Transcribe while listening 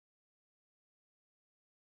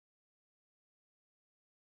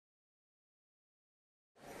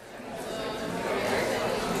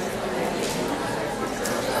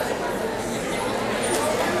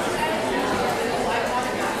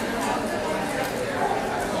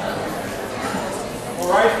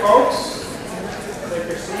folks. Take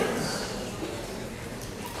your seats.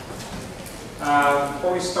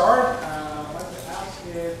 Before we start, I'd like to ask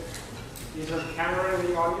if is there a camera in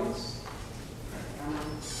the audience? Camera?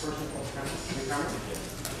 Person called camera? Any camera?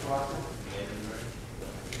 That's the last one?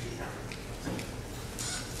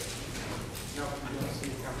 No, you don't see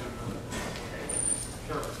camera.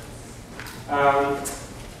 Sure.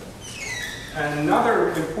 Another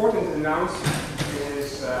important announcement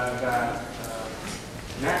is that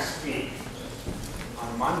next week,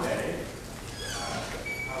 on Monday,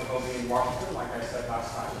 I will be in Washington, like I said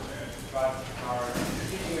last time, but our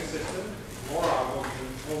teaching assistant, Laura, will be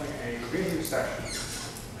holding a review session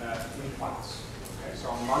in class. Okay, so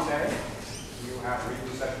on Monday, you have a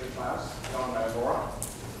review session in class done by Laura.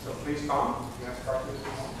 So please come. You have to start this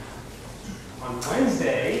on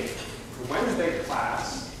Wednesday. The Wednesday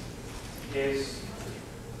class is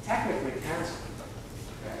technically canceled.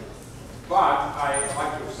 Okay? But I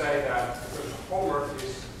like to say that because homework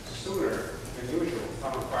is sooner than usual,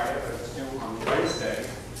 not on Friday, but it's due on Wednesday.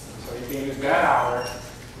 So you can use that hour,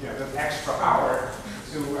 the extra hour,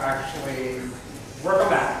 to actually work on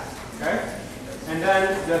that. Okay? And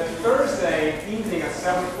then the Thursday evening at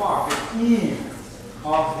 7 o'clock, the eve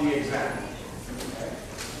of the exam. Okay?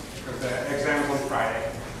 Because the exam is on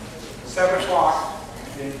Friday. 7 o'clock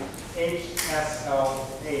in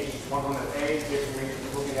HSLH 108, we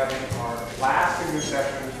will be having our last review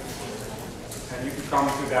session, and you can come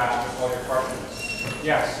to that with all your questions.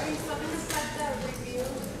 Yes? So is that the review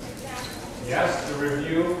exam? Yes, the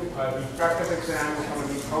review, the practice exam is going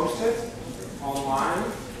to be posted online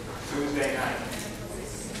Tuesday night.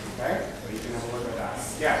 Okay? So you can have a look at that.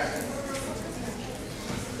 Yes?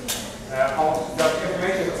 The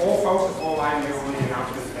information is all posted online here on the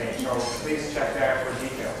announcement page, so please check there for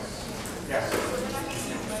details. Yes?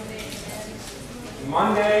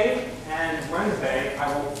 Monday and Wednesday, I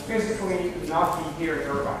will physically not be here in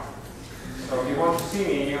Irvine. So if you want to see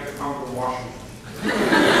me, you have to come to Washington.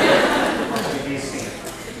 Or to DC.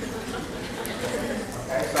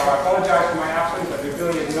 Okay, so I apologize for my absence, but there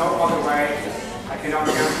really is no other way. I cannot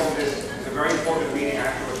cancel this. It's a very important meeting I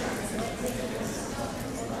have to attend.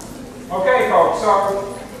 Okay, folks, so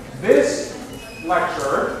this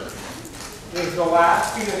lecture is the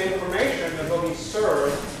last piece of information that will be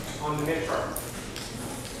served on the midterm.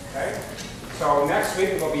 Okay? So next week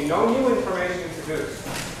there will be no new information introduced.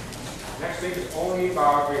 Next week is only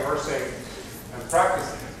about rehearsing and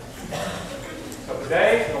practicing. So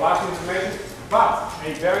today, the last information, but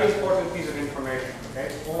a very important piece of information. Okay?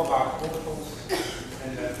 It's all about orbitals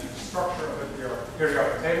and the structure of your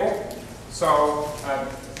periodic table. So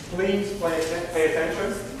please pay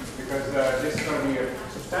attention, because this is going to be a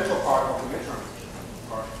substantial part of the midterm,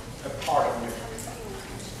 or a part of the midterm.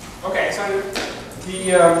 Okay, so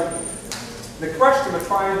the question we're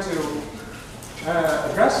trying to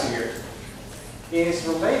address here is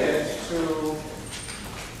related to,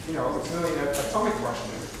 it's really an atomic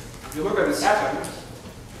question. If you look at an atom,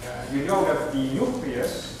 you know that the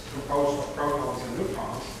nucleus, composed of protons and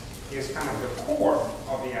neutrons, is kind of the core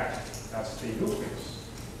of the atom. That's the nucleus.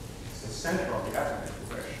 It's the center of the atom, if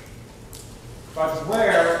you wish. But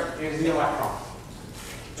where is the electron?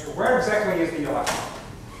 Where exactly is the electron?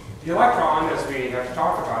 The electron, as we have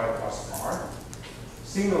talked about it thus far,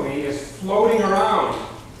 seemingly is floating around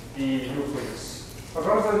the nucleus. But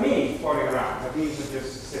what does that mean, floating around? That means it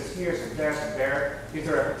just sits here, sits there. Is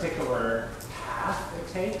there a particular path it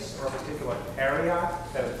takes, or a particular area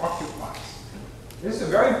that it occupies? This is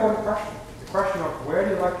a very important question. The question of where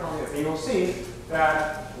the electron is. And you'll see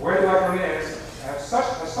that where the electron is has such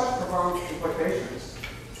profound implications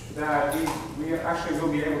that we actually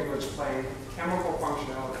will be able to explain chemical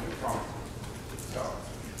functionality from it. So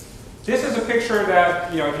this is a picture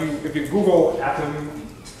that, if you Google atom,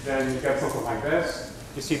 then you get something like this.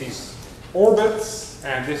 You see these orbits,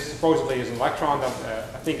 and this supposedly is an electron that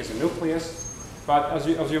I think is a nucleus. But as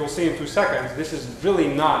you will see in 2 seconds, this is really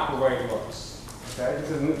not the way it looks. Okay? This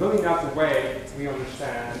is really not the way we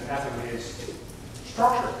understand an atom is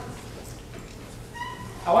structured.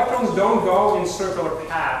 Electrons don't go in circular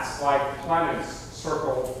paths like planets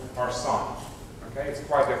circle our sun. Okay, it's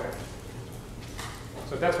quite different.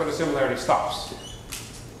 So that's where the similarity stops.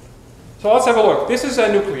 So let's have a look. This is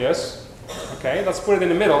a nucleus. Okay, let's put it in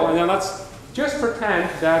the middle, and then let's just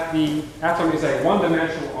pretend that the atom is a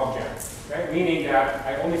one-dimensional object. Okay, meaning that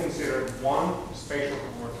I only consider one spatial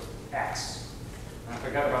coordinate x, and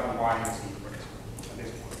forget about the y and z at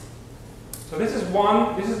this point. So this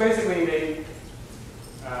is basically the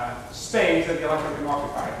space that the electron can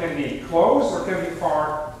occupy. It can be close or it can be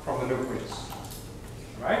far from the nucleus.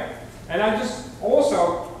 Right? And I just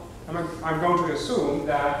also I'm going to assume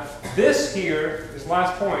that this here, this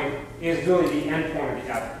last point, is really the end point of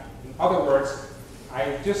the atom. In other words,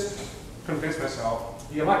 I just convinced myself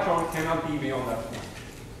the electron cannot be beyond that point.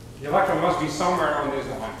 The electron must be somewhere on this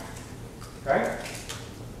line. Okay?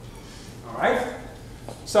 All right?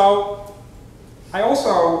 So, I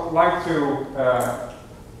also like to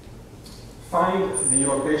find the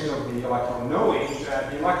location of the electron, knowing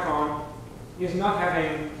that the electron is not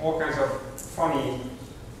having all kinds of funny,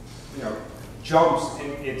 jumps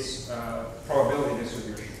in its probability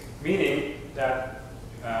distribution. Meaning that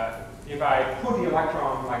if I put the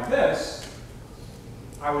electron like this,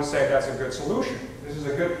 I would say that's a good solution. This is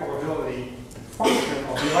a good probability function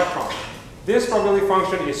of the electron. This probability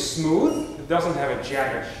function is smooth. It doesn't have a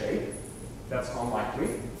jagged shape. That's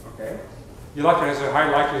unlikely. Okay. The electron has a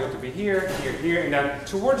high likelihood to be here, here, here, and then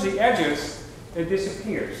towards the edges, it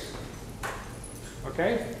disappears.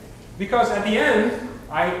 Okay? Because at the end,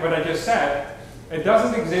 what I just said, it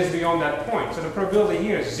doesn't exist beyond that point. So the probability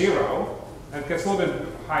here is 0, and it gets a little bit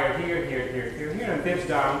higher here, here, here, here, here, and dips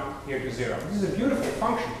down here to 0. This is a beautiful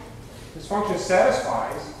function. This function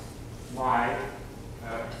satisfies my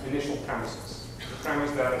initial premises. The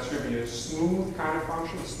premise that it should be a smooth kind of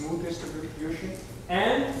function, a smooth distribution,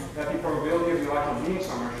 and that the probability of the electron being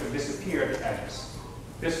somewhere should disappear at the edges.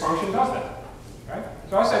 This function does that. Right?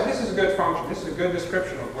 So I said this is a good function. This is a good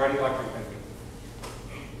description of where the electron can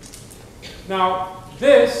be. Now,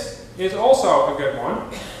 this is also a good one.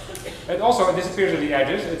 It also disappears at the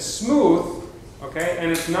edges. It's smooth, okay,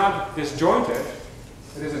 and it's not disjointed.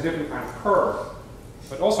 It is a different kind of curve.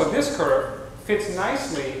 But also this curve fits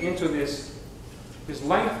nicely into this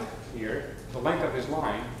length here, the length of this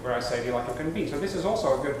line, where I say the electron can be. So this is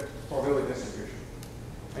also a good probability distribution.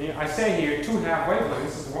 And I say here 2 half wavelengths.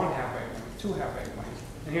 This is 1 half wavelength, 2 half wavelengths.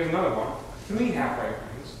 And here's another one, 3 half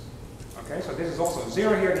wavelengths. Okay, so this is also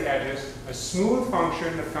 0 here at the edges, a smooth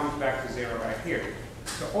function that comes back to 0 right here.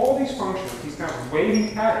 So all these functions, these kind of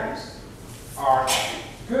wavy patterns, are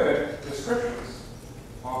good descriptions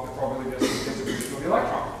of the probability distribution of the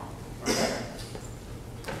electron. Okay?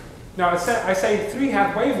 Now I say 3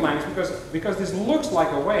 half wavelengths because this looks like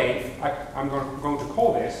a wave. I'm going to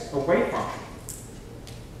call this a wave function.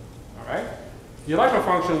 All right? The electron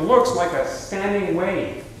function looks like a standing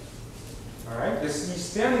wave. All right? These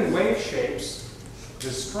standing wave shapes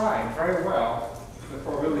describe very well the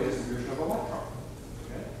probability distribution of an electron.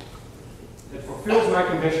 Okay? It fulfills my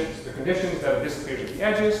conditions, the conditions that it disappears at the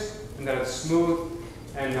edges, and that it's smooth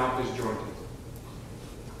and not disjointed.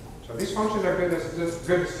 So these functions are good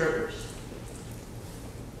descriptors.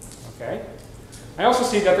 Okay? I also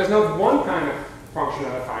see that there's not one kind of function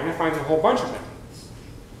that I find a whole bunch of them.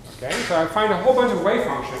 Okay? So I find a whole bunch of wave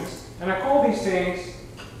functions, and I call these things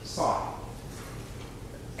psi.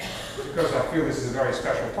 Because I feel this is a very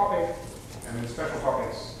special topic, and when special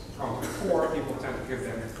topics come to the fore, people tend to give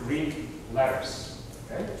them Greek letters.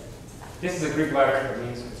 Okay? This is a Greek letter that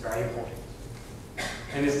means it's very important.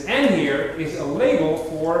 And this n here is a label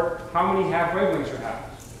for how many half wavelengths you have.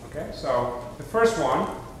 Okay? So the first one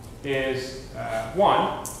is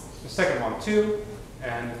 1, the second one 2,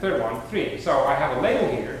 and the third one 3. So I have a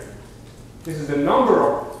label here. This is the number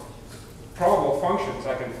of probable functions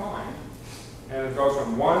I can find. And it goes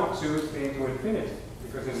from 1, 2, 3 to infinity.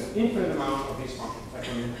 Because there's an infinite amount of these functions. I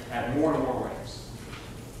can add more and more waves.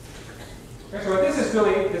 Okay, so this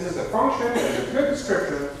is a function that is a good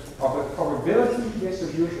description of the probability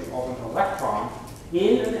distribution of an electron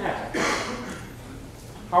in an atom.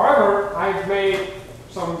 However, I've made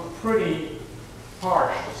some pretty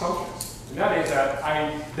harsh assumptions. And that is that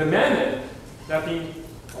I demanded that the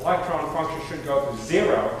electron function should go to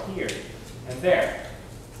 0 here and there.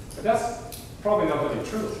 But that's probably not really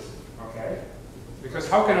true, okay? Because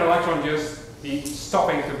how can an electron just be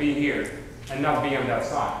stopping to be here and not be on that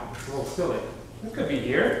side? It's a little silly. It could be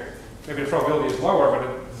here. Maybe the probability is lower,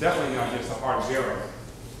 but it's definitely not just a hard 0.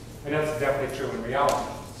 And that's definitely true in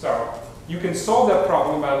reality. So you can solve that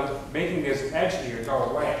problem by making this edge here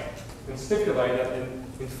go away and stipulate that in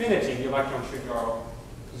infinity the electron should go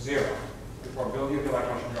to 0. The probability of the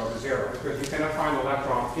electron should go to 0 because you cannot find the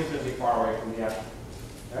electron infinitely far away from the atom.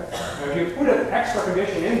 Okay? Now if you put an extra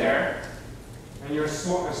condition in there and you're a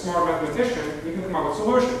smart mathematician, you can come up with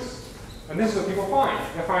solutions. And this is what people find.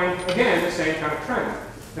 They find, again, the same kind of trend.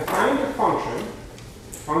 They find a function.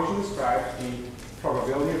 The function describes the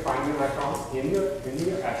probability of finding an electron in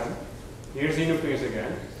the atom. Here's the nucleus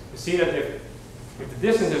again. You see that if the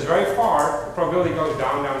distance is very far, the probability goes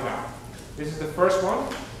down, down, down. This is the first one.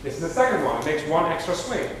 This is the second one. It makes one extra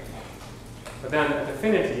swing. But then at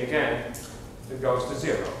infinity, again, it goes to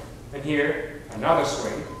 0. And here, another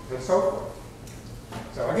swing, and so forth.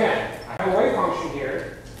 So again, I have a wave function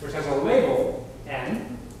here which has a label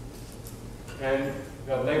n, and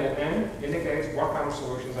the label n indicates what kind of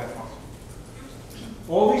solutions I found.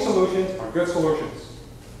 All these solutions are good solutions,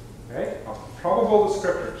 okay, of probable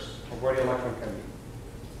descriptors of where the electron can be.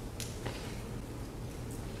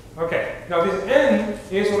 Okay, now this n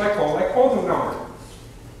is what I call a quantum number.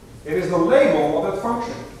 It is the label of that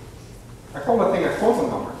function. I call that thing a quantum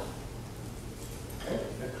number. Okay?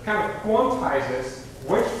 It kind of quantizes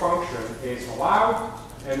which function is allowed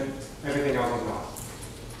and everything else is not.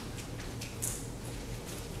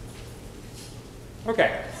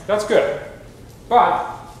 Okay, that's good.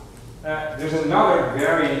 But there's another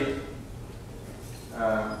very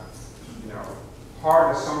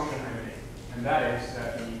hard assumption I made, and that is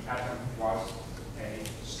that the atom was a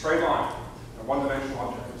straight line, a one-dimensional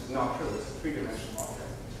object, which is not true. It's a three-dimensional object.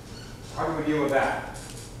 How do we deal with that?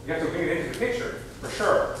 We have to bring it into the picture, for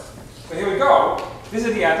sure. So here we go. This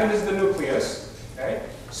is the atom, this is the nucleus. Okay?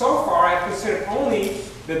 So far, I've considered only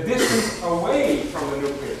the distance away from the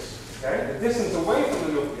nucleus. Okay? The distance away from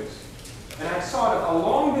the nucleus. And I saw that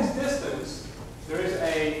along this distance, there is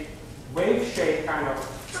a wave-shaped kind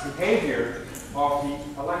of behavior of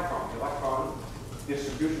the electron. The electron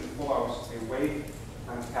distribution follows a wave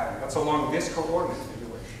kind of pattern. That's along this coordinate, if you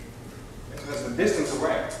wish. Okay? So that's the distance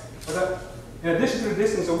away. But in addition to the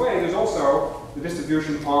distance away, there's also the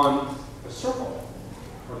distribution on the circle,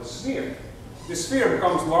 or the sphere. The sphere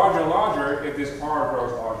becomes larger and larger if this r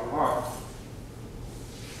grows larger and larger.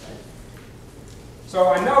 Okay. So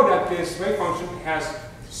I know that this wave function has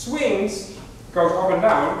swings, goes up and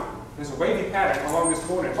down. There's a wavy pattern along this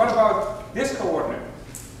coordinate. What about this coordinate?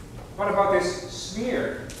 What about this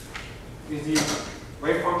sphere? Is the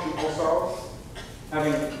wave function also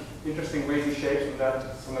having interesting wavy shapes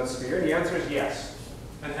from that sphere? The answer is yes,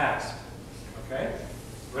 it has. Okay?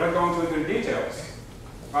 We're not going into the details.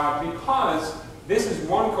 Because this is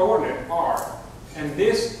one coordinate, r, and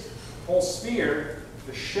this whole sphere,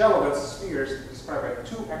 the shell of that sphere is described by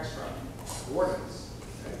two extra coordinates.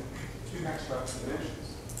 Okay? Two extra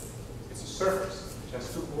dimensions. It's a surface which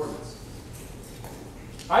has two coordinates.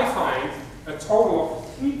 I find a total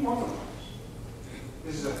of 3 quantum numbers.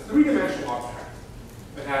 This is a three-dimensional object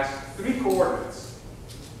that has 3 coordinates,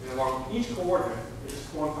 and along each coordinate it is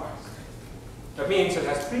quantized. That means it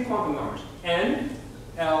has 3 quantum numbers, n,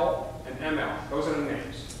 l, and ml. Those are the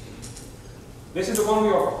names. This is the one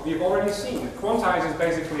we've already seen. The quantize is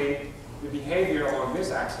basically the behavior along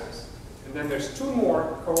this axis, and then there's 2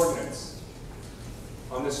 more coordinates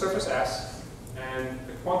on the surface S, and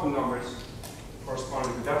the quantum numbers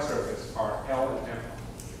corresponding to that surface are l and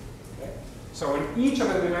ml. Okay? So in each of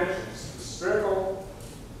the dimensions, the spherical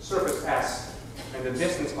surface S and the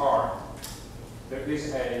distance r, there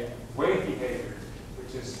is a wave behavior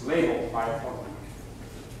which is labeled by a quantum number.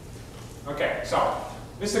 Okay, so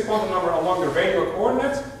this is the quantum number along the radial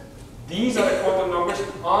coordinate. These are the quantum numbers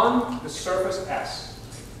on the surface S.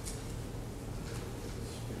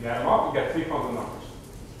 If you add them up, you get 3 quantum numbers.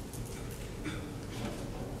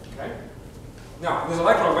 Okay? Now, this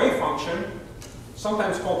electron wave function,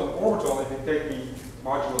 sometimes called an orbital if you take the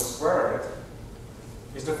modulus square of it,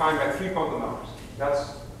 is defined by 3 quantum numbers.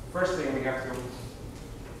 That's the first thing we have to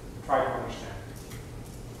try to understand.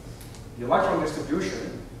 The electron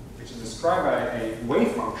distribution, which is described by a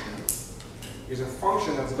wave function, is a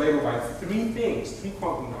function that's labeled by 3 things, 3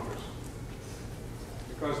 quantum numbers.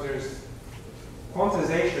 Because there's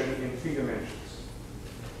quantization in 3 dimensions.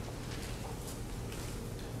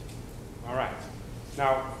 All right.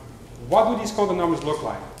 Now, what do these quantum numbers look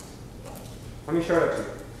like? Let me show that to you.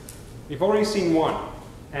 We've already seen one,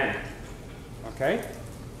 n. Okay?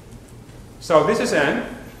 So this is n,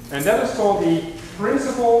 and that is called the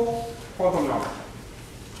principal quantum number.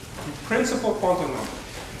 The principal quantum number.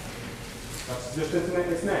 That's just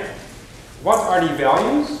its name. What are the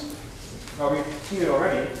values? Well, we've seen it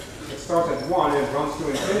already. It starts at 1 and runs to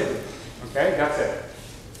infinity. Okay, that's it.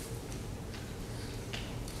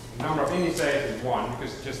 The number of indices is 1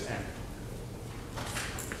 because it's just n.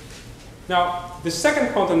 Now, the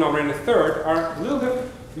second quantum number and the third are a little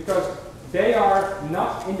different because they are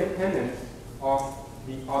not independent of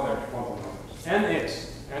the other quantum numbers. N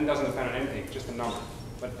is. N doesn't depend on anything, just a number.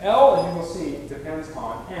 But L, as you will see, depends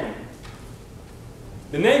on n.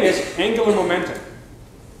 The name is angular momentum.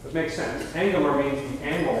 That makes sense. Angular means the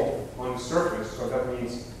angle on the surface, so that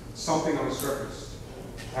means something on the surface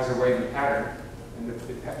has a wavy pattern. And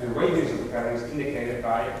the waviness of the pattern is indicated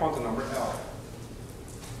by a quantum number L.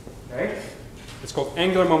 Okay? It's called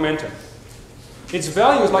angular momentum. Its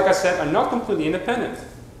values, like I said, are not completely independent.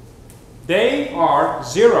 They are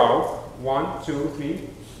 0, 1, 2, 3,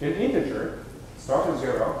 an integer. starts at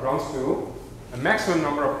 0, runs to a maximum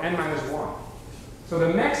number of n minus 1. So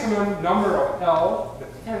the maximum number of L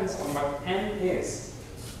depends on what n is.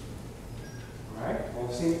 All right?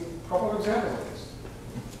 We'll see a couple of examples of this.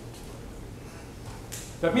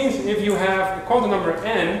 That means if you have a quantum number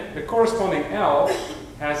n, the corresponding L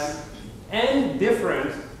has n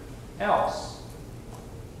different L's.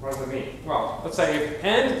 What does that mean? Well, let's say if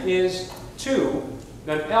n is 2,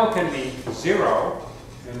 then L can be 0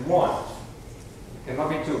 and 1. It cannot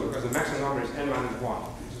be 2 because the maximum number is n minus 1,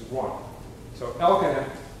 which is 1. So L can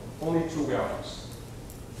have only 2 values,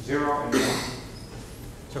 0 and 1.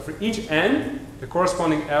 So for each n, the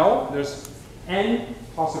corresponding L, there's n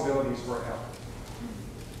possibilities for L.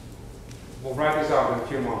 We'll write this out in a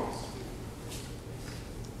few moments.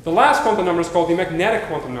 The last quantum number is called the magnetic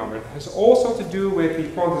quantum number. It has also to do with the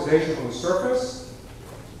quantization on the surface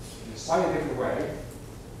in a slightly different way.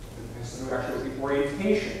 It has to do actually with the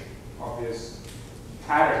orientation of this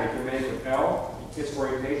pattern that you make with L. Its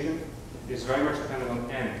orientation is very much dependent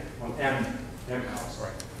on ML,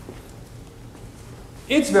 sorry.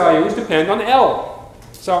 Its values depend on L.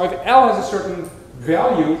 So if L has a certain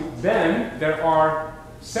value, then there are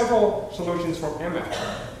several solutions for ML.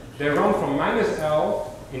 They run from minus L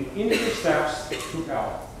in integer steps to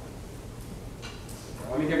L.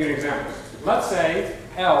 Let me give you an example. Let's say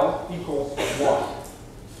L equals 1.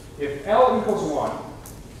 If L equals 1,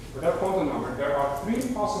 for that quantum number, there are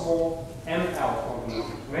 3 possible ML quantum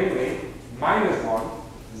numbers, namely minus 1,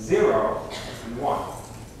 0, and 1.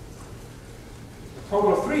 A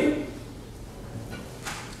total of 3.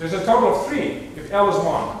 There's a total of 3 if L is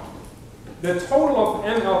 1. The total of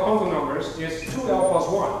ML quantum numbers is 2L plus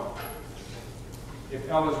 1. If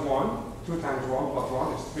L is 1, 2 times 1 plus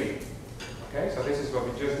 1 is 3. Okay, so this is what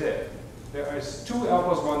we just did. There is 2L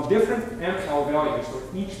plus 1 different ML values for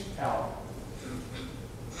each L.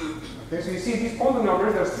 Okay, so you see these quantum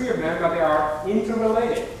numbers, there's 3 of them, but they are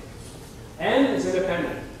interrelated. N is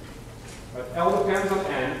independent, but L depends on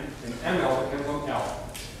N, and ML depends on L.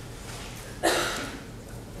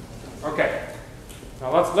 Okay, now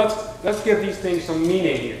let's give these things some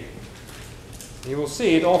meaning here. You will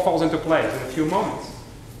see it all falls into place in a few moments.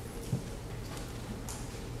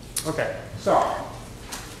 Okay, so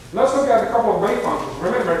let's look at a couple of wave functions.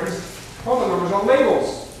 Remember, these quantum numbers are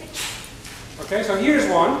labels. Okay, so here's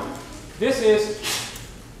one. This is,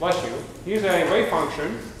 bless you, here's a wave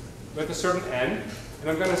function with a certain n, and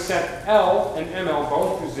I'm going to set L and ML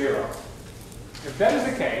both to 0. If that is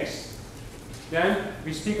the case, then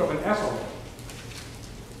we speak of an s-orbital.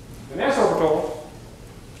 An s-orbital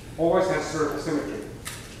always has certain symmetry.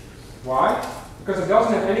 Why? Because it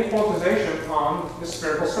doesn't have any quantization on the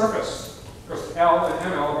spherical surface. Because L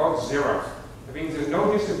and ML are both 0. That means there's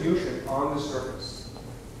no distribution on the surface.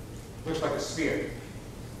 Looks like a sphere.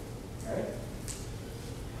 Okay?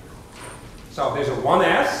 So there's a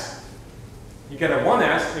 1s. You get a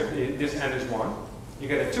 1s if this n is 1. You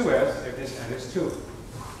get a 2s if this n is 2.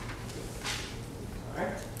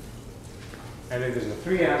 Alright? And then there's a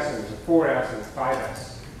 3s, and there's a 4s, and a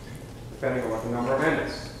 5s, depending on what the number of n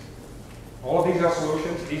is. All of these are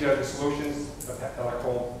solutions. These are the solutions that are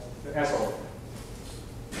called the s-orbital.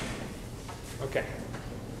 Okay.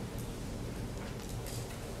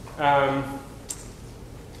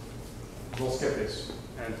 We'll skip this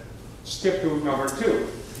and skip to number 2,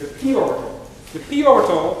 the p-orbital. The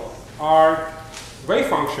p-orbital are wave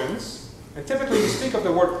functions, and typically we speak of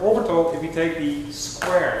the word orbital if you take the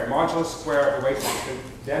square, the modulus square of the wave function,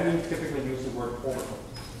 then we typically use the word orbital.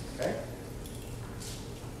 Okay?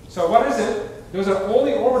 So what is it? Those are all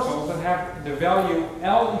the orbitals that have the value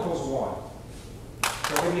L equals 1.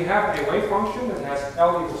 So if you have a wave function that has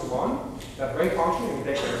L equals 1, that wave function, if you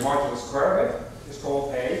take the modulus square of it, is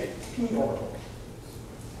called a p-orbital.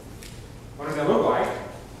 What does that look like?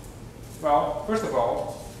 Well, first of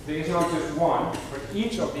all, there is not just 1. For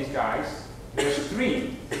each of these guys, there's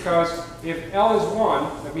 3. Because if L is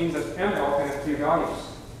 1, that means that ML can have 3 values.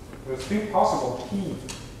 There's 3 possible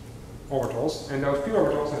p-orbitals, and those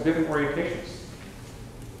p-orbitals have different orientations.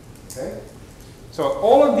 Okay? So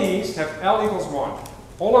all of these have L equals 1.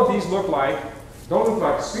 All of these don't look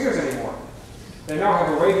like spheres anymore. They now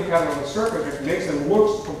have a wavy pattern on the surface which makes them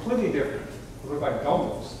look completely different. They look like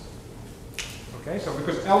dumbbells. Okay, so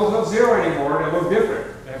because L is not 0 anymore, they look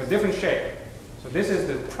different. They have a different shape. So this is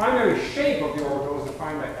the primary shape of the orbital is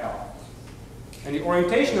defined by L. And the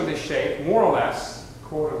orientation of this shape, more or less,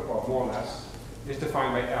 quote unquote, more or less, is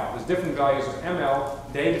defined by L. There's different values of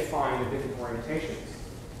ML, they define the different orientations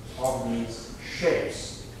of these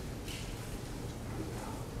shapes.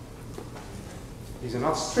 These are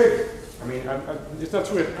not strict. I mean, it's not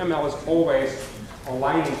true that ML is always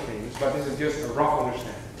aligning things, but this is just a rough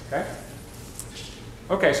understanding, okay?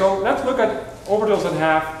 Okay, so let's look at orbitals that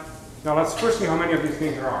have, now let's first see how many of these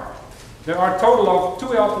things there are. There are a total of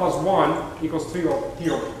 2l plus 1 equals 3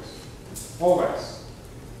 p-orbitals, always,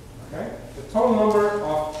 okay? The total number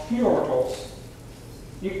of p-orbitals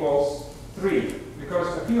equals 3,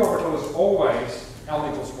 because a p-orbital is always L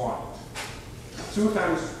equals 1. 2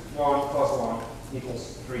 times 1 plus 1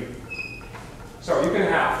 equals 3. So you can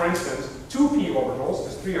have, for instance, 2 p-orbitals,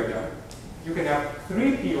 there's 3 of them. You can have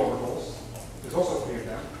 3 p-orbitals, there's also 3 of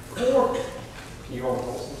them. 4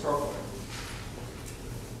 p-orbitals, and so forth.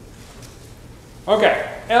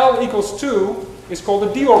 Okay, L equals 2 is called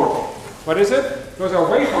a d-orbital. What is it? Those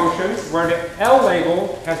are wave functions where the L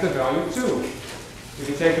label has the value 2. If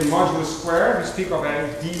you take the modulus square, we speak of a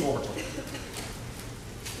d-orbital.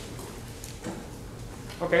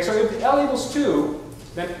 Okay, so if L equals 2,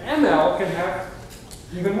 then ML can have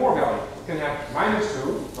even more value. It can have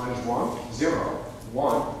 -2, -1, 0,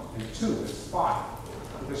 1, and 2. That's 5.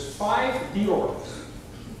 There's 5 d orbitals.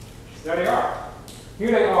 There they are.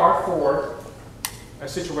 Here they are for a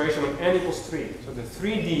situation when n equals 3. So the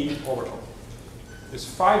 3D orbital. There's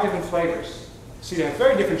 5 different flavors. See, they have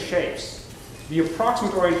very different shapes. The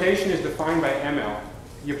approximate orientation is defined by ML.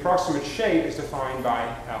 The approximate shape is defined by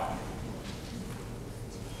L.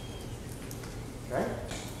 Okay?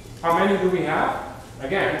 How many do we have?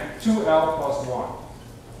 Again, 2L plus 1.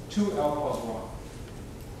 2L plus 1.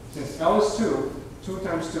 Since L is 2, 2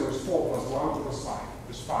 times 2 is 4 plus 1 equals 5.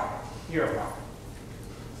 There's 5. Here are 5.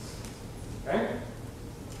 Okay?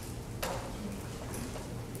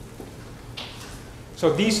 So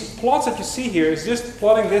these plots that you see here is just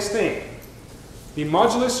plotting this thing. The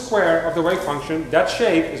modulus square of the wave function, that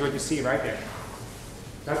shape is what you see right there.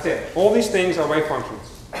 That's it. All these things are wave functions.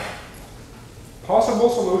 Possible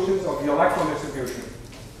solutions of the electron distribution.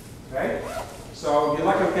 Okay? So the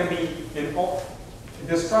electron can be in all, it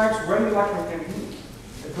describes where the electron can be.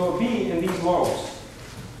 It will be in these lobes.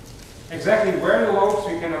 Exactly where in the lobes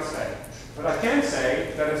we cannot say. But I can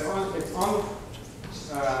say that it's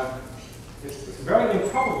very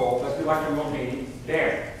improbable that the electron will be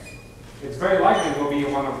there. It's very likely it will be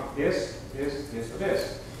one of this, or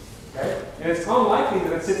this. Okay? And it's unlikely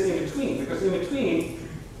that it sits in between, because in between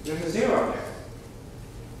there's a 0 there.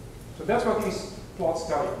 So that's what these plots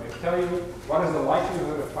tell you. They tell you what is the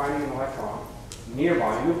likelihood of finding an electron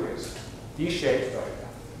nearby a nucleus. These shapes tell you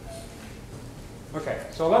that. Okay,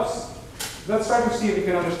 so let's try to see if we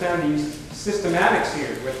can understand these systematics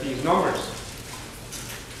here with these numbers.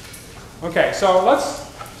 Okay, so let's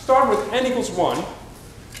start with n equals 1.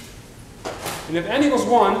 And if n equals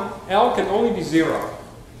 1, L can only be 0.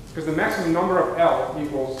 Because the maximum number of L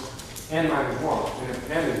equals n minus 1. And if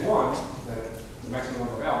n is 1, then the maximum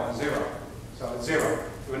number of L is 0. So it's 0.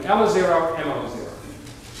 So when L is 0, ML is 0.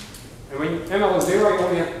 And when ML is 0, you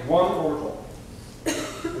only have one orbital.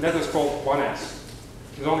 And that is called 1s.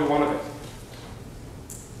 There's only one of it.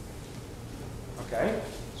 Okay,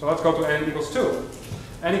 so let's go to n equals 2.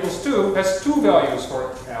 N equals 2 has two values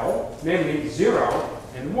for L, namely 0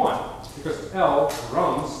 and 1. Because L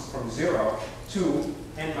runs from 0 to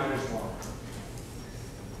n minus 1.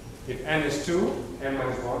 If n is 2, n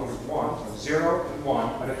minus 1 is 1, so 0 and 1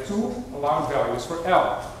 are the two allowed values for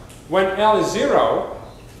L. When L is 0,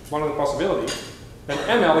 one of the possibilities, then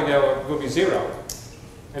ML will be 0.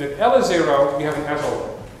 And if L is 0, we have an s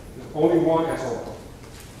orbital. There's only one s orbital.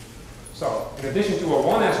 So, in addition to a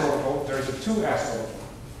 1s orbital, there is a 2s orbital.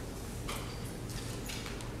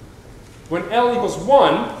 When L equals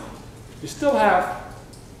 1, you still have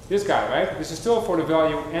this guy, right? This is still for the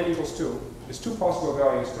value n equals 2. There's two possible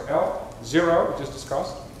values for L. 0, we just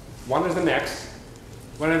discussed. 1 is the next.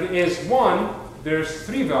 When it is 1, there's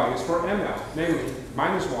three values for ML, namely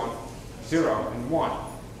minus 1, 0, and 1.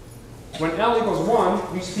 When L equals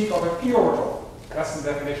 1, we speak of a p-orbital. That's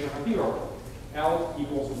the definition of a p-orbital. L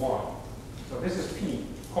equals 1. So this is p,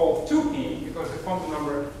 called 2p because the quantum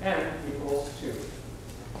number n equals 2.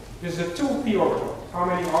 This is a 2p orbital. How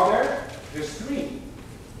many are there? There's 3.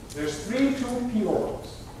 There's 3 2p orbitals.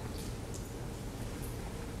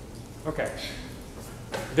 Okay.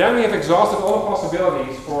 Then we have exhausted all the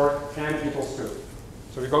possibilities for n equals 2.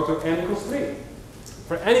 So we go to n equals 3.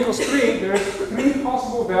 For n equals 3, there's 3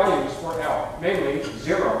 possible values for L, namely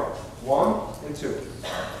 0, 1, and 2.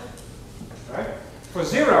 Right? For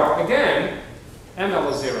 0, again,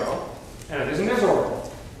 ML is 0, and it is an s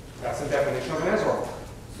orbital. That's the definition of an s orbital.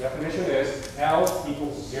 The definition is L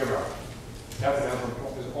equals 0. That's an s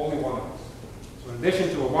orbital. There's only one of those. So in addition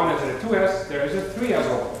to a 1s and a 2s, there is a 3s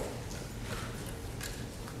orbital.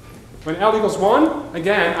 When L equals 1,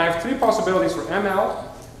 again, I have 3 possibilities for ML.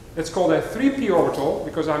 It's called a 3p orbital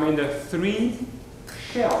because I'm in the 3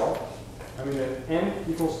 shell. I'm in the n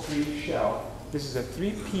equals 3 shell. This is a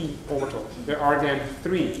 3p orbital. There are then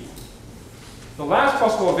 3. The last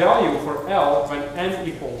possible value for L when n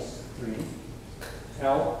equals 3,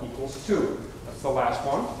 L equals 2. That's the last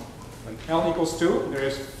one. When L equals 2, there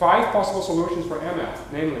is 5 possible solutions for ML,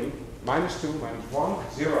 namely -2, -1,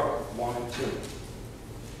 0, 1, and 2.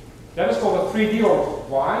 That is called a 3d orbital.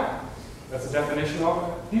 Why? That's the definition of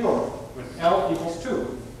a d orbital. When L equals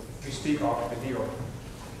 2, we speak of a d orbital.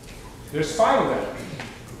 There's 5 of them.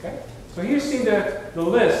 Okay? So here you see the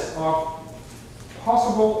list of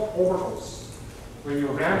possible orbitals. When you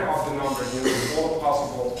round off the number, you list all the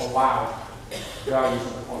possible allowed values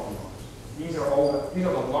of the quantum numbers. These are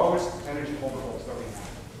the lowest energy orbitals that we have.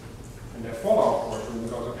 And they follow, of course, when you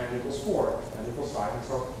go to n equals 4, n equals 5, and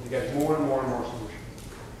so you get more and more and more solutions.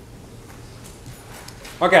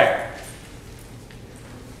 Okay.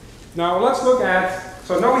 Now let's look at,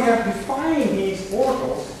 so now we have defined these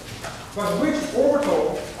orbitals, but which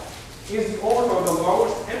orbital is the orbital of the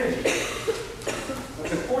lowest energy?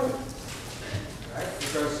 That's important, right?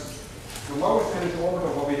 Because the lowest energy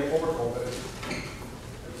orbital will be the orbital that is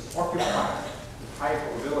occupied with high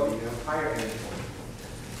probability and higher energy orbital.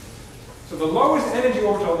 So the lowest energy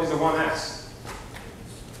orbital is the 1s.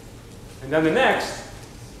 And then the next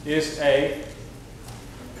is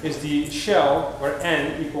the shell where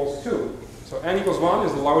n equals 2. So n equals 1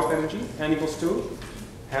 is the lowest energy, n equals 2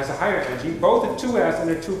 has a higher energy. Both the 2s and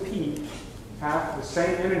the 2p have the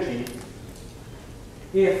same energy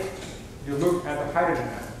if you look at the hydrogen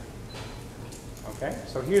atom. Okay,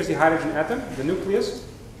 so here's the hydrogen atom, the nucleus,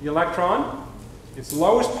 the electron. Its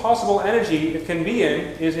lowest possible energy it can be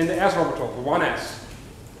in is in the s orbital, the 1s.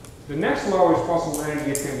 The next lowest possible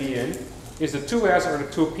energy it can be in is the 2s or the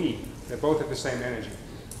 2p. They both have the same energy.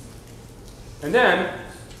 And then,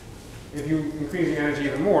 if you increase the energy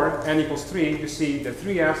even more, n equals 3, you see the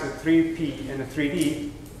 3s, the 3p, and the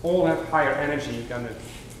 3d all have higher energy than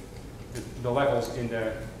the levels in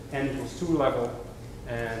the n equals 2 level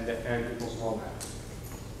and the n equals 1 level.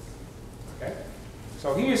 Okay?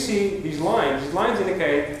 So here you see these lines. These lines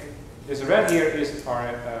indicate, this red here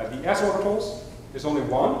are the s orbitals. There's only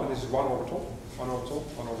one, but this is one orbital, one orbital,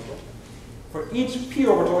 one orbital. For each p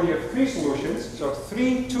orbital, you have 3 solutions. So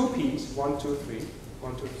 3 2p's, 1, 2, 3,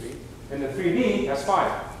 1, 2, 3. And the 3d has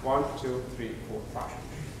 5. 1, 2, 3, 4, 5.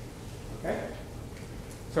 Okay?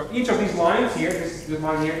 So each of these lines here, this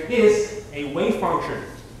line here, is a wave function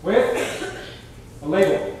with a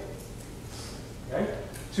label. Okay?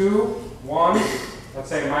 2, 1, let's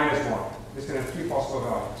say -1. This can have 3 possible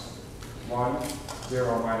values. 1,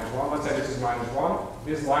 0, -1. Let's say this is -1.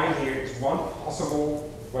 This line here is one possible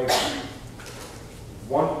wave function.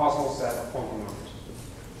 One possible set of quantum numbers.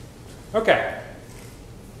 Okay.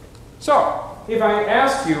 So, if I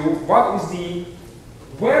ask you,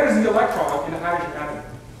 where is the electron in the hydrogen atom?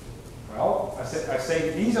 Well, I say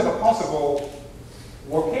these are the possible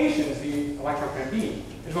locations the electron can be.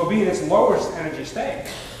 It will be in its lowest energy state.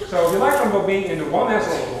 So the electron will be in the 1s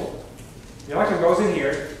orbital. The electron goes in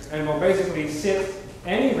here and will basically sit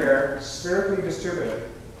anywhere spherically distributed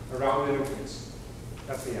around the nucleus.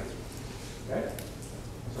 That's the answer. Okay?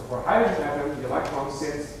 So for a hydrogen atom, the electron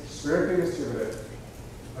sits spherically distributed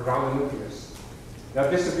around the nucleus. That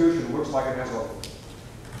distribution looks like an s orbital.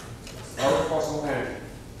 Lowest possible energy.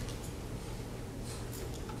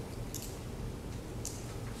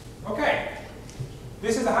 Okay.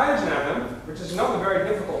 This is the hydrogen atom, which is not a very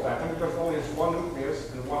difficult atom because it only has one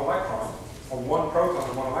nucleus and one electron, or one proton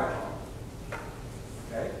and one electron.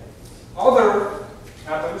 Okay. Other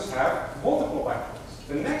atoms have multiple electrons.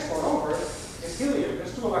 The next one over is helium.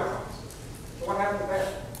 There's 2 electrons. So what happened there?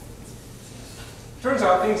 Turns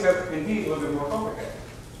out things have indeed a little bit more complicated.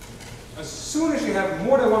 As soon as you have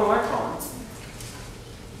more than one electron,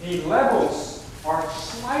 the levels are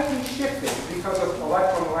slightly shifting because of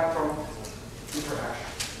electron-electron interaction.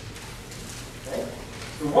 Okay?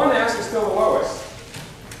 The 1s is still the lowest,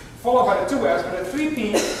 followed by the 2s, but the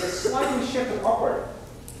 3p is slightly shifted upward.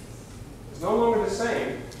 It's no longer the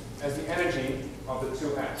same as the energy of the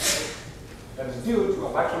 2s. That is due to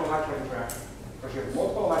electron-electron interaction. Because you have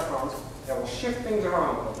multiple electrons that will shift things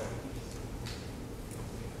around a little bit.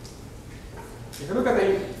 If you look at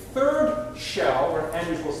the third shell, where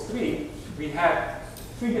n equals 3, we had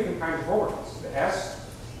 3 different kinds of orbitals. The s,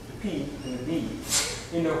 the p, and the d.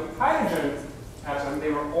 In the hydrogen atom,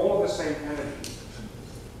 they were all of the same energy.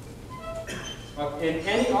 But in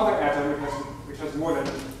any other atom which has more than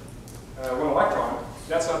one electron,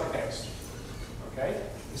 that's not the case. Okay?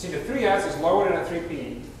 You see, the 3s is lower than the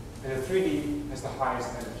 3p, and the 3d has the highest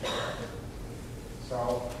energy.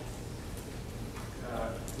 So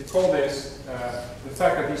we call this, the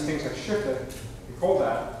fact that these things have shifted, we call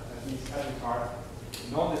that these atoms are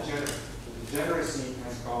non-degenerate. The degeneracy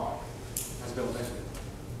has gone, has built in.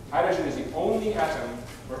 Hydrogen is the only atom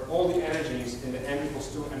where all the energies in the n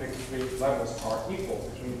equals 2 and n equals 3 levels are equal,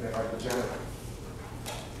 which means they are degenerate.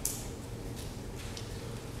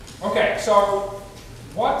 Okay, so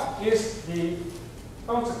what is the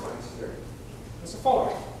consequence here? It's the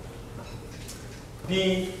following.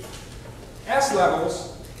 The S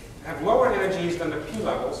levels have lower energies than the P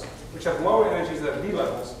levels, which have lower energies than the D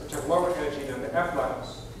levels, which have lower energy than the F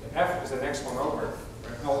levels. The F is the next one over,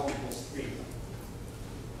 where L equals 3.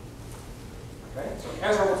 Okay, so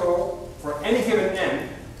S orbital for any given n,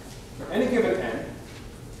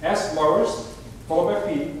 S lowers, followed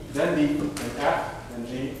by P, then D, then F, then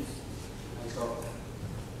G, and so forth.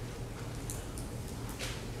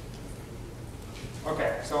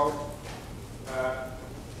 Okay, so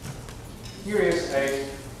here is a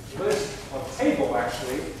list, a table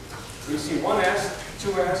actually. We see 1s,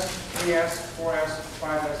 2s, 3s, 4s,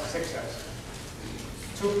 5s, 6s,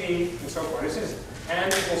 2p, and so forth. This is n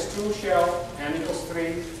equals 2 shell, n equals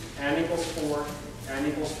 3, n equals 4, n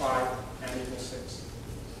equals 5, n equals 6.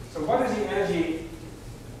 So what is the energy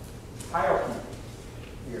hierarchy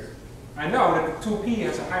here? I know that 2p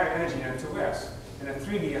has a higher energy than 2s, and that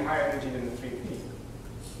 3d a higher energy than the 3p.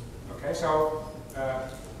 Okay, so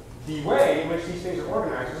the way in which these things are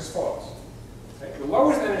organized is as follows. Okay, the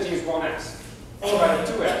lowest energy is 1s, followed by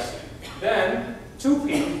the 2s, then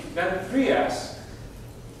 2p, then 3s,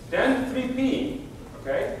 then 3p,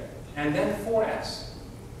 okay, and then 4s.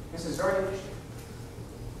 This is very interesting.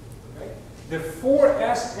 Okay? The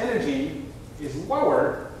 4s energy is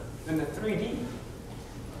lower than the 3d.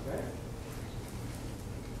 Okay?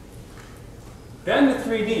 Then the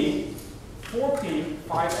 3d, 4p,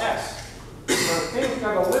 5s. So things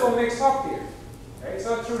got a little mixed up here. Okay? It's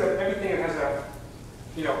not true that everything that has a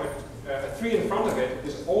 3 in front of it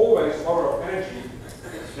is always lower energy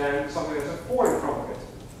than something that has a 4 in front of it.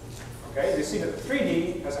 Okay, you see that the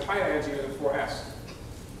 3D has a higher energy than the 4s.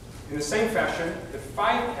 In the same fashion, the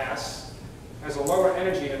 5s has a lower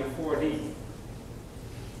energy than the 4D.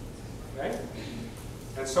 Okay?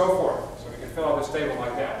 And so forth. So we can fill out this table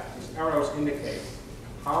like that. These arrows indicate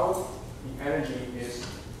how the energy is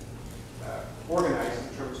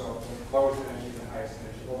organized in terms of the lowest energy and the highest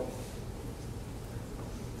energy orbital.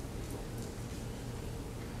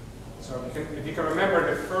 So if you can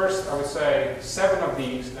remember the first, I would say, 7 of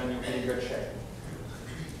these, then you'll be in good shape.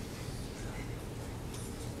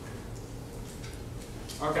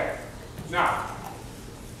 Okay, now,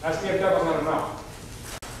 as if that was not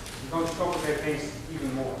enough, we're going to complicate things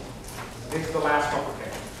even more. This is the last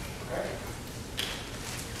complication. Okay?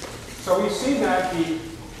 So we've seen that the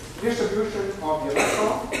distribution of the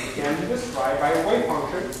electron can be described by a wave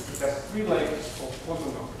function which has 3 labels called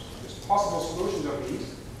quantum numbers. There's possible solutions of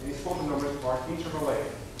these, and these quantum numbers are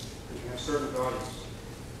interrelated. They can have certain values.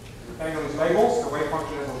 And depending on these labels, the wave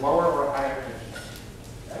function has a lower or higher energy.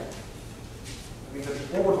 Okay? That means that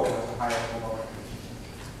the orbital has a higher or lower energy.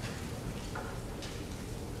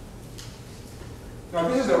 Now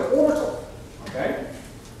this is the orbital. Okay?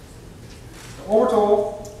 The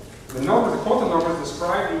orbital, the numbers, the quantum numbers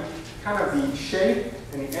describe the kind of the shape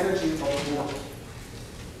and the energy of the orbital.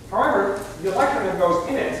 However, the electron that goes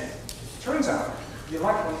in it, turns out, the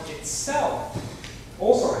electron itself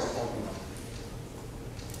also has a quantum number.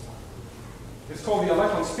 It's called the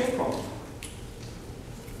electron spin quantum number.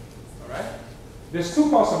 Alright? There's 2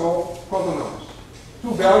 possible quantum numbers,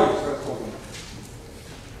 2 values for the quantum number.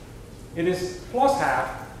 It is plus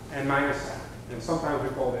half and minus half. And sometimes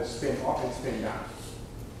we call this spin up and spin down.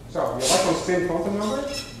 So the electron spin quantum number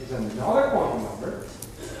is another quantum number,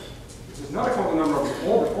 which is not a quantum number of the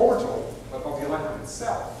orbital, but of the electron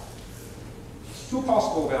itself. 2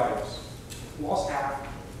 possible values, plus half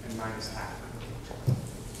and minus half.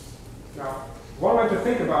 Now, one way to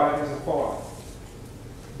think about it is the following.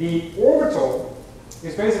 The orbital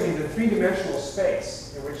is basically the 3-dimensional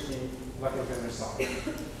space in which the electron can reside.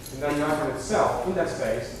 And then the electron itself, in that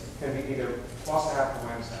space, can be either plus half or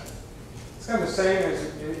minus half. It's kind of the same as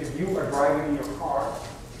if you are driving in your car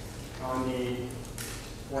on the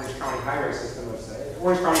Orange County highway system, let's say. The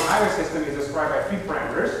Orange County highway system is described by 3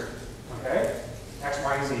 parameters, okay? X,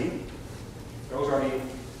 Y, and Z. Those are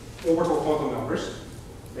the orbital quantum numbers.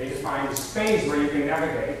 They define the space where you can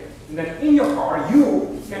navigate. And then in your car,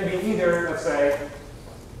 you can be either, let's say,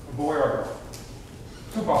 a boy or a girl.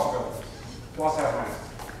 2 possibilities. Plus half, minus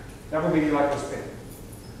half. That will be the electron spin.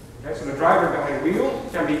 Okay, so the driver behind the wheel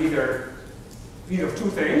can be either of 2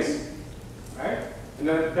 things, right? And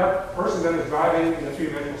then that person then is driving in a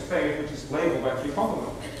 3-dimensional space, which is labeled by 3 quantum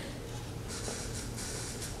numbers.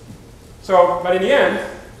 So, but in the end,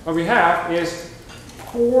 what we have is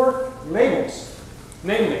 4 labels.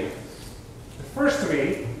 Namely, the first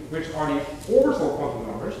 3, which are the orbital quantum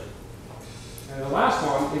numbers, and the last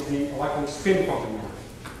one is the electron spin quantum number.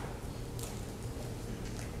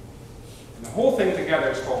 And the whole thing together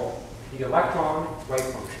is called the electron wave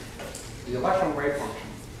function. The electron wave function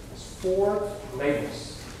has 4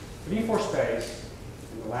 labels, 3 for space,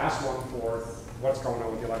 and the last one for what's going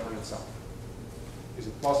on with the electron itself. Is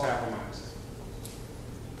it plus half or minus half?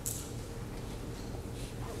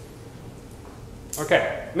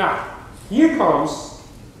 Okay, now, here comes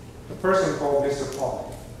the person called Mr.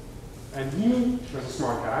 Potma. And he was a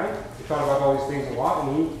smart guy. He thought about all these things a lot,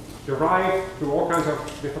 and he derived, through all kinds of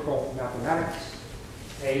difficult mathematics,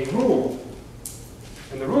 a rule.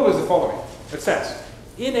 And the rule is the following. It says,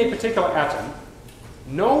 in a particular atom,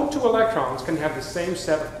 no 2 electrons can have the same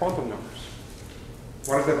set of quantum numbers.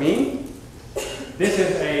 What does that mean? This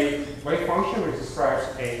is a wave function which describes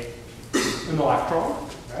an electron,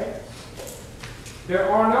 right? There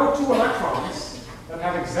are no 2 electrons that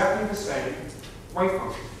have exactly the same wave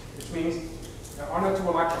function, which means there are no 2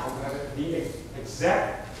 electrons that have the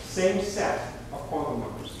exact same set of quantum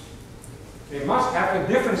numbers. They must have a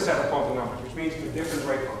different set of quantum numbers, which means a different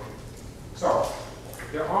wave function. So,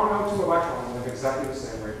 there are no 2 electrons that have exactly the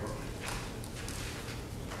same wave function.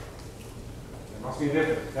 There must be a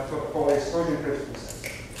difference. That's what the Pauli exclusion principle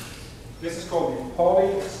says. This is called the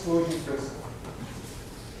Pauli exclusion principle.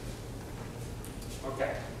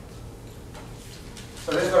 Okay.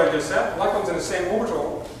 So this is what I just said. Electrons in the same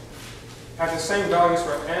orbital have the same values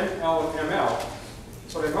for n, l, and ml.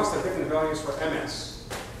 So they must have different values for ms.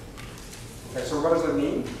 Okay, so what does that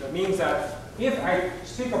mean? That means that if I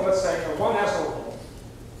speak of, let's say, a 1s orbital,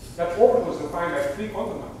 that orbital is defined by 3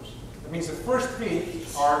 quantum numbers. That means the first 3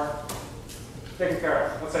 are taken care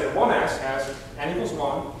of. Let's say 1s has n equals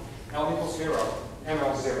 1, l equals 0,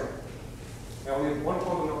 ml 0. I only have 1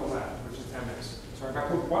 quantum number left, which is ms. So if I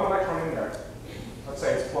put 1 electron in there, let's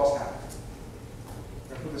say it's plus half.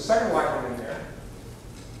 If I put the second electron in there,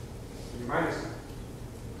 it'll be minus half.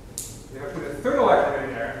 If I put a third electron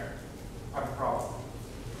in there, I have a problem.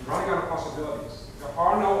 I'm running out of possibilities. There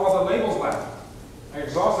are no other labels left. I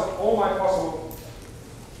exhausted all my possible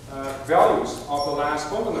values of the last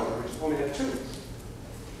quantum number, which only had 2.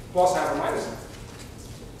 Plus half or minus half.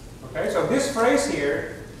 Okay, so this phrase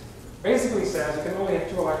here basically says you can only have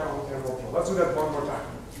 2 electrons in an orbital. Let's do that one more time.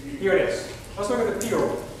 Here it is. Let's look at the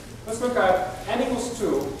P-orbital. Let's look at n equals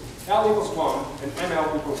 2, l equals 1, and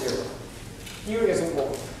ml equals 0. Here is an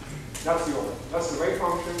orbital. That's the orbital. That's the wave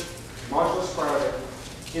function. Modulo square of it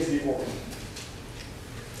is the orbital.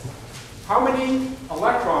 How many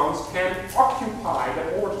electrons can occupy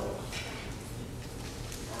that orbital?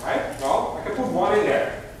 All right. Well, I can put 1 in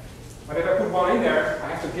there. But if I put 1 in there, I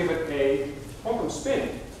have to give it a quantum spin,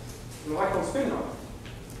 an electron spin number.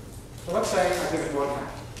 So let's say I give it 1/2.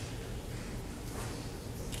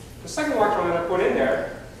 The second electron that I put in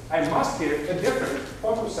there, I must give a different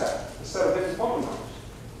quantum set, a set of different quantum numbers.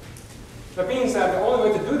 That means that the only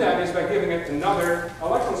way to do that is by giving it another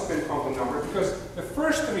electron spin quantum number, because the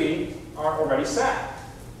first 3 are already set.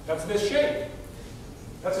 That's this shape.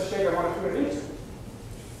 That's the shape I want to put it into.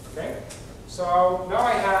 Okay? So now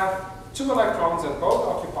I have 2 electrons that both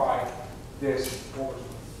occupy this orbital.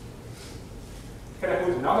 Can I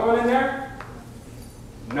put another one in there?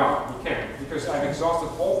 No, you can't, because I've exhausted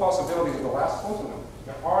all possibilities of the last quantum number.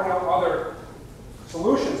 There are no other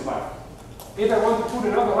solutions left. If I want to put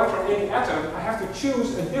another electron in the atom, I have to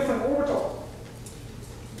choose a different orbital.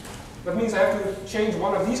 That means I have to change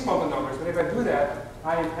one of these quantum numbers, but if I do that,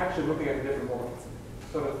 I am actually looking at a different orbital.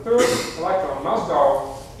 So the third electron must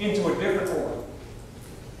go into a different orbital.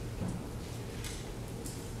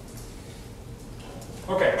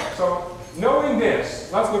 Okay, so knowing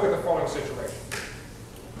this, let's look at the following situation.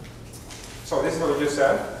 So this is what we just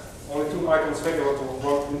said. Only 2 electrons fit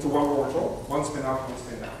into one orbital, 1 spin up, 1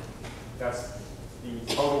 spin down. That's the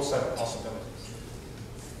total set of possibilities.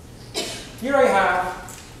 Here I have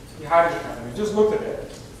the hydrogen atom. We just looked at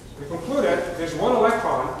it. We concluded there's 1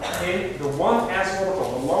 electron in the 1s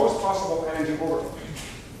orbital, the lowest possible energy orbital.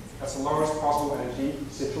 That's the lowest possible energy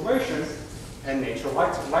situation, and nature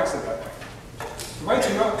likes it that way. The way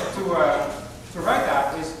to write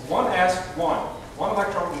that is 1s1, 1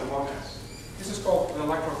 electron in the 1s. This is called an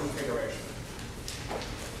electron configuration.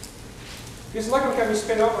 This electron can be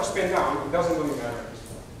spin up or spin down. It doesn't really matter at this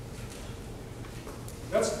point.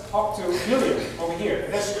 Let's hop to helium over here.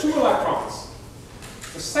 It has 2 electrons.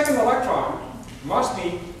 The second electron must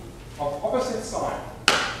be of opposite sign.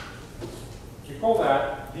 Recall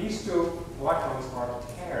that these 2 electrons are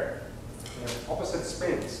paired. They have opposite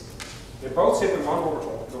spins. They both sit in one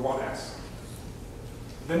orbital, the 1s.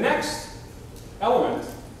 The next element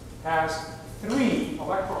has 3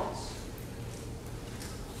 electrons.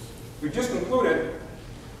 We just concluded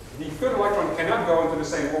the third electron cannot go into the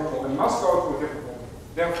same orbital. It must go to a different orbital.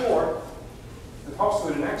 Therefore, it hops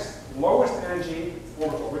to the next lowest energy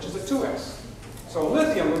orbital, which is a 2s. So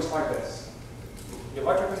lithium looks like this. The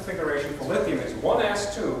electric configuration for lithium is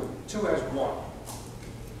 1s2, 2s1.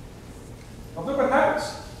 Now look what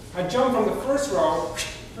happens. I jump from the first row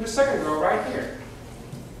to the second row right here.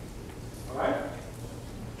 All right?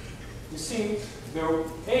 You see, the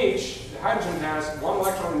H, the hydrogen has 1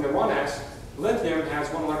 electron in the 1s, lithium has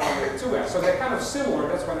 1 electron in the 2s. So they're kind of similar,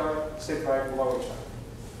 that's why they sit right below each other.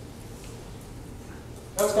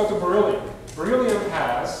 Let's go to beryllium. Beryllium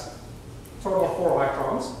has a total of 4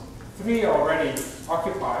 electrons. 3 are already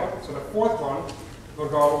occupied, so the 4th one will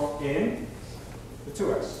go in the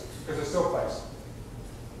 2s, because there's still place.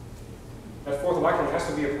 That 4th electron has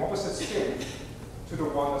to be of opposite spin to the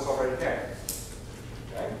one that's already there.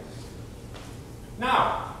 Okay?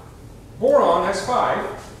 Now, boron has 5.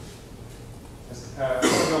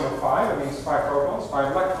 Number 5, that means 5 protons,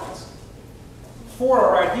 5 electrons. 4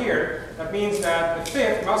 are right here. That means that the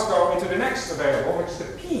 5th must go into the next available, which is the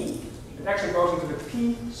P. It actually goes into the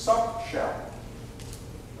P subshell.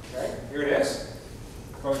 Okay, here it is.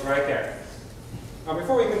 It goes right there. Now,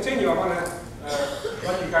 before we continue, I want to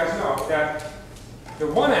let you guys know that the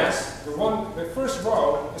 1s, the first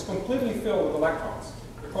row, is completely filled with electrons.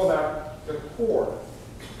 We call that the core,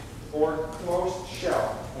 or closed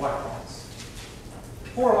shell electrons.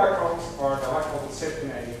 4 electrons are the electrons that sit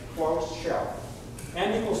in a closed shell.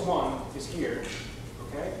 N equals 1 is here.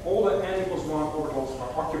 Okay? All the N equals 1 orbitals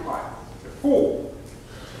are occupied. They're full.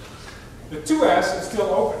 The 2s is still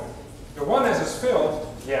open. The 1s is filled,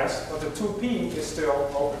 yes, but the 2p is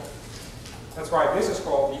still open. That's why this is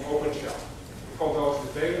called the open shell. We call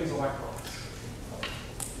those the valence electrons.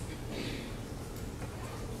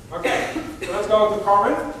 Okay, so let's go to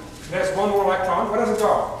carbon. There's 1 more electron. Where does it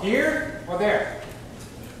go? Here or there?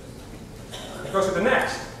 It goes to the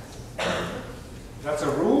next. That's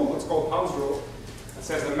a rule, it's called Hund's rule. It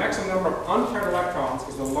says the maximum number of unpaired electrons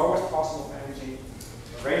is the lowest possible energy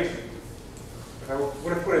arrangement. If I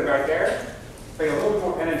would have put it right there, pay a little bit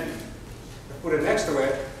more energy. If I put it next to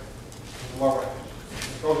it, lower it.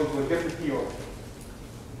 It goes into a different p orbital.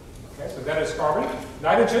 Okay, so that is carbon.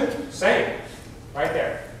 Nitrogen, same, right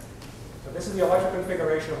there. So this is the electric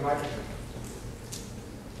configuration of nitrogen.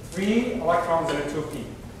 3 electrons and a 2p.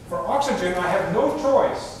 For oxygen, I have no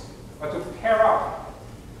choice but to pair up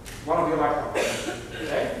one of the electrons.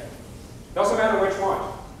 Okay? Doesn't matter which one.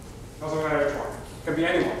 Doesn't matter which one. It can be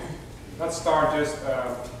anyone. Let's start right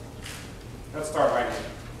here.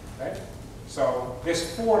 Okay? So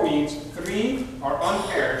this 4 means 3 are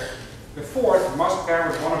unpaired. The 4th must pair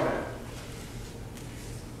with one of them.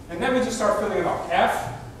 And then we just start filling it up.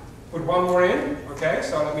 F, put 1 more in. Okay?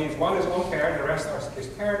 So that means 1 is unpaired, the rest is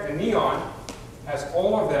paired. And neon has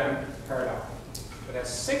all of them paired up. It has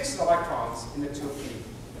 6 electrons in the 2p.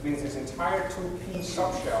 That means this entire 2p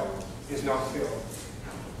subshell is not filled.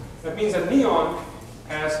 That means that neon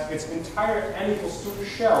has its entire N equals 2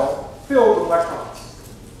 shell filled with electrons.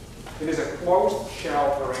 It is a closed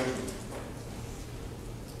shell arrangement.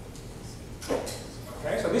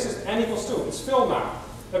 Okay, so this is N equals 2. It's filled now.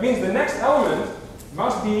 That means the next element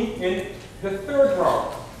must be in the 3rd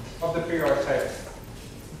row of the periodic table.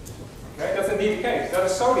 Okay, that's indeed the case. That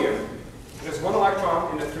is sodium. There's 1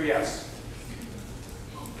 electron in the 3s.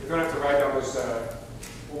 You don't have to write down those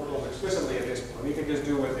orbitals explicitly at this point. You can just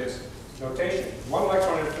do with this notation. 1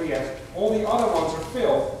 electron in the 3s. All the other ones are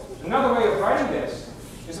filled. Another way of writing this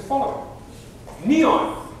is the following.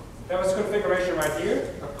 Neon. That was the configuration right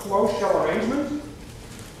here. A closed shell arrangement.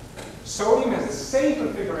 Sodium has the same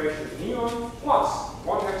configuration as neon plus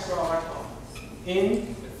 1 extra electron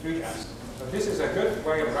in the 3s. So this is a good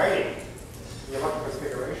way of writing the electric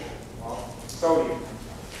configuration of sodium.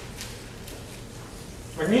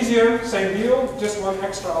 Magnesium, same deal, just 1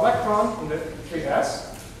 extra electron in the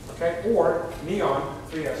 3s, okay, or neon,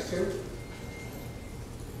 3s2.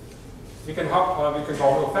 We can go a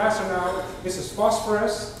little faster now. This is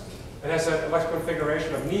phosphorus. It has an electrical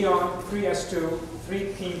configuration of neon, 3s2,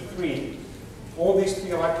 3p3. All these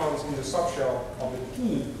 3 electrons in the subshell of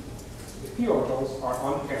the p-orbitals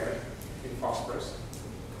are unpaired in phosphorus.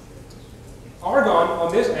 Argon,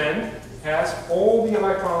 on this end, has all the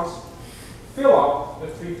electrons fill up the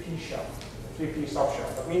 3p shell, the 3p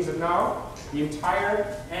subshell. That means that now the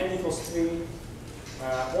entire N equals 3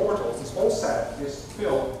 orbitals, this whole set, is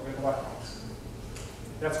filled with electrons.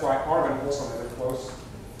 That's why argon also has a closed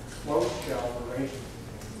shell arrangement.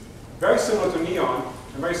 very similar to neon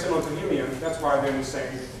and very similar to helium. That's why they're in the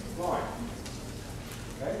same line.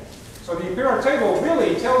 Okay? So the periodic table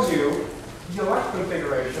really tells you the electron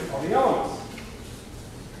configuration of the elements.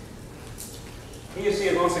 Here you see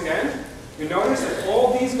it once again. You notice that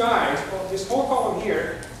all these guys, this whole column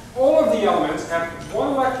here, all of the elements have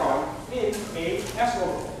one electron in a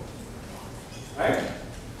s-orbital. Right?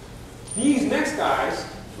 These next guys,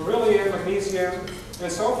 beryllium, magnesium,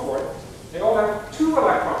 and so forth, they all have 2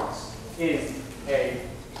 electrons in a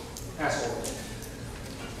s-orbital.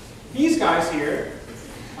 These guys here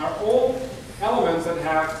are all elements that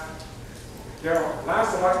have their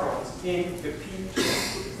last electrons in the p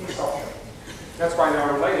subshell. That's why they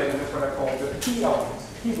are related, and that's what I call the p elements,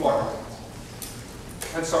 p-block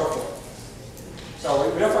elements, and so forth.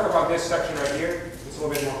 So we don't talk about this section right here. It's a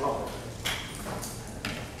little bit more complicated.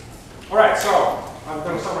 All right, so I'm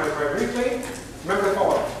going to summarize very briefly. Remember the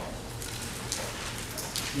following.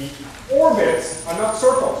 The orbits are not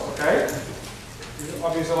circles, okay?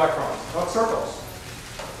 Of these electrons, not circles.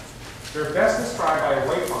 They're best described by a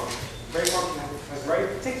wave function. Wave function has very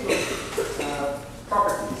particular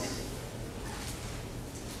properties.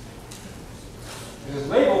 It is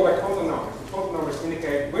labeled by quantum numbers. The quantum numbers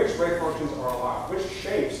indicate which wave functions are allowed, which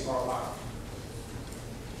shapes are allowed.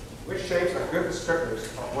 Which shapes are good descriptors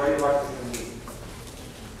of where you like to be.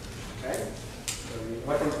 Okay? So the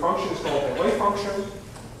electron function is called a wave function.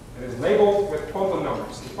 It is labeled with quantum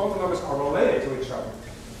numbers. The quantum numbers are related to each other.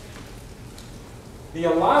 The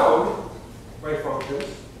allowed wave functions,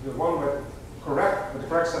 the one with the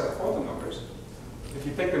correct set of quantum numbers, if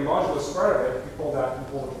you take the modulus square of it, we call that an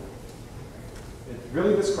orbital. It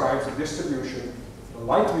really describes the distribution, the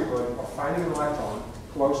likelihood of finding an electron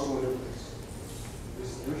close to a nucleus. The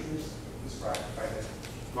distribution is described by the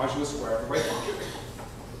modulus square of the wave function.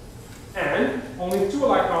 And only 2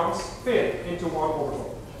 electrons fit into one orbital.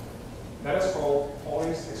 That is called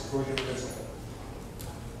Pauli's exclusion principle.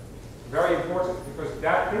 Very important, because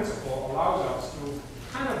that principle allows us to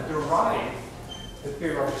kind of derive the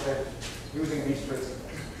periodic table using these principles.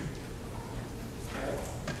 Okay.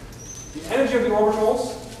 The energy of the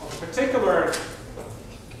orbitals of a particular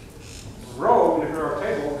row in the periodic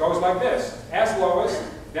table goes like this. S lowest,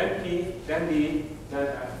 then P, then D, then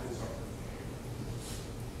F, and so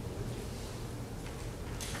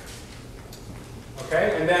on. Okay,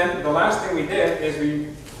 and then the last thing we did is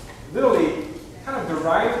we literally kind of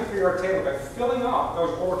derived the periodic table by filling up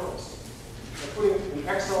those orbitals and putting an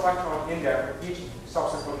extra electron in there for each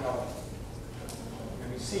subsequent element.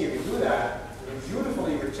 And we see if we do that, we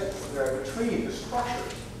beautifully retrieve the structure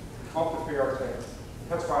of the periodic table.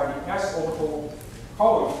 That's why the s orbital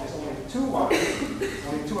column is only 2 wide,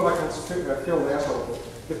 only 2 electrons fill the s orbital.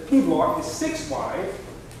 The p block is 6 wide.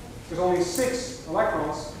 There's only 6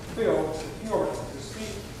 electrons fill the p orbitals. There's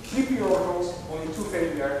 3 p orbitals, only 2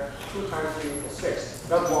 fit in there. 2 times 3 equals 6.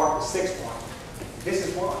 That block is 6 wide. This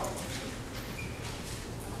is why.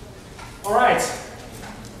 All right.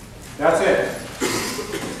 That's it.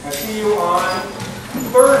 I see you on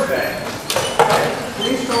Thursday. Okay.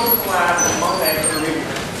 Please come to class on Monday.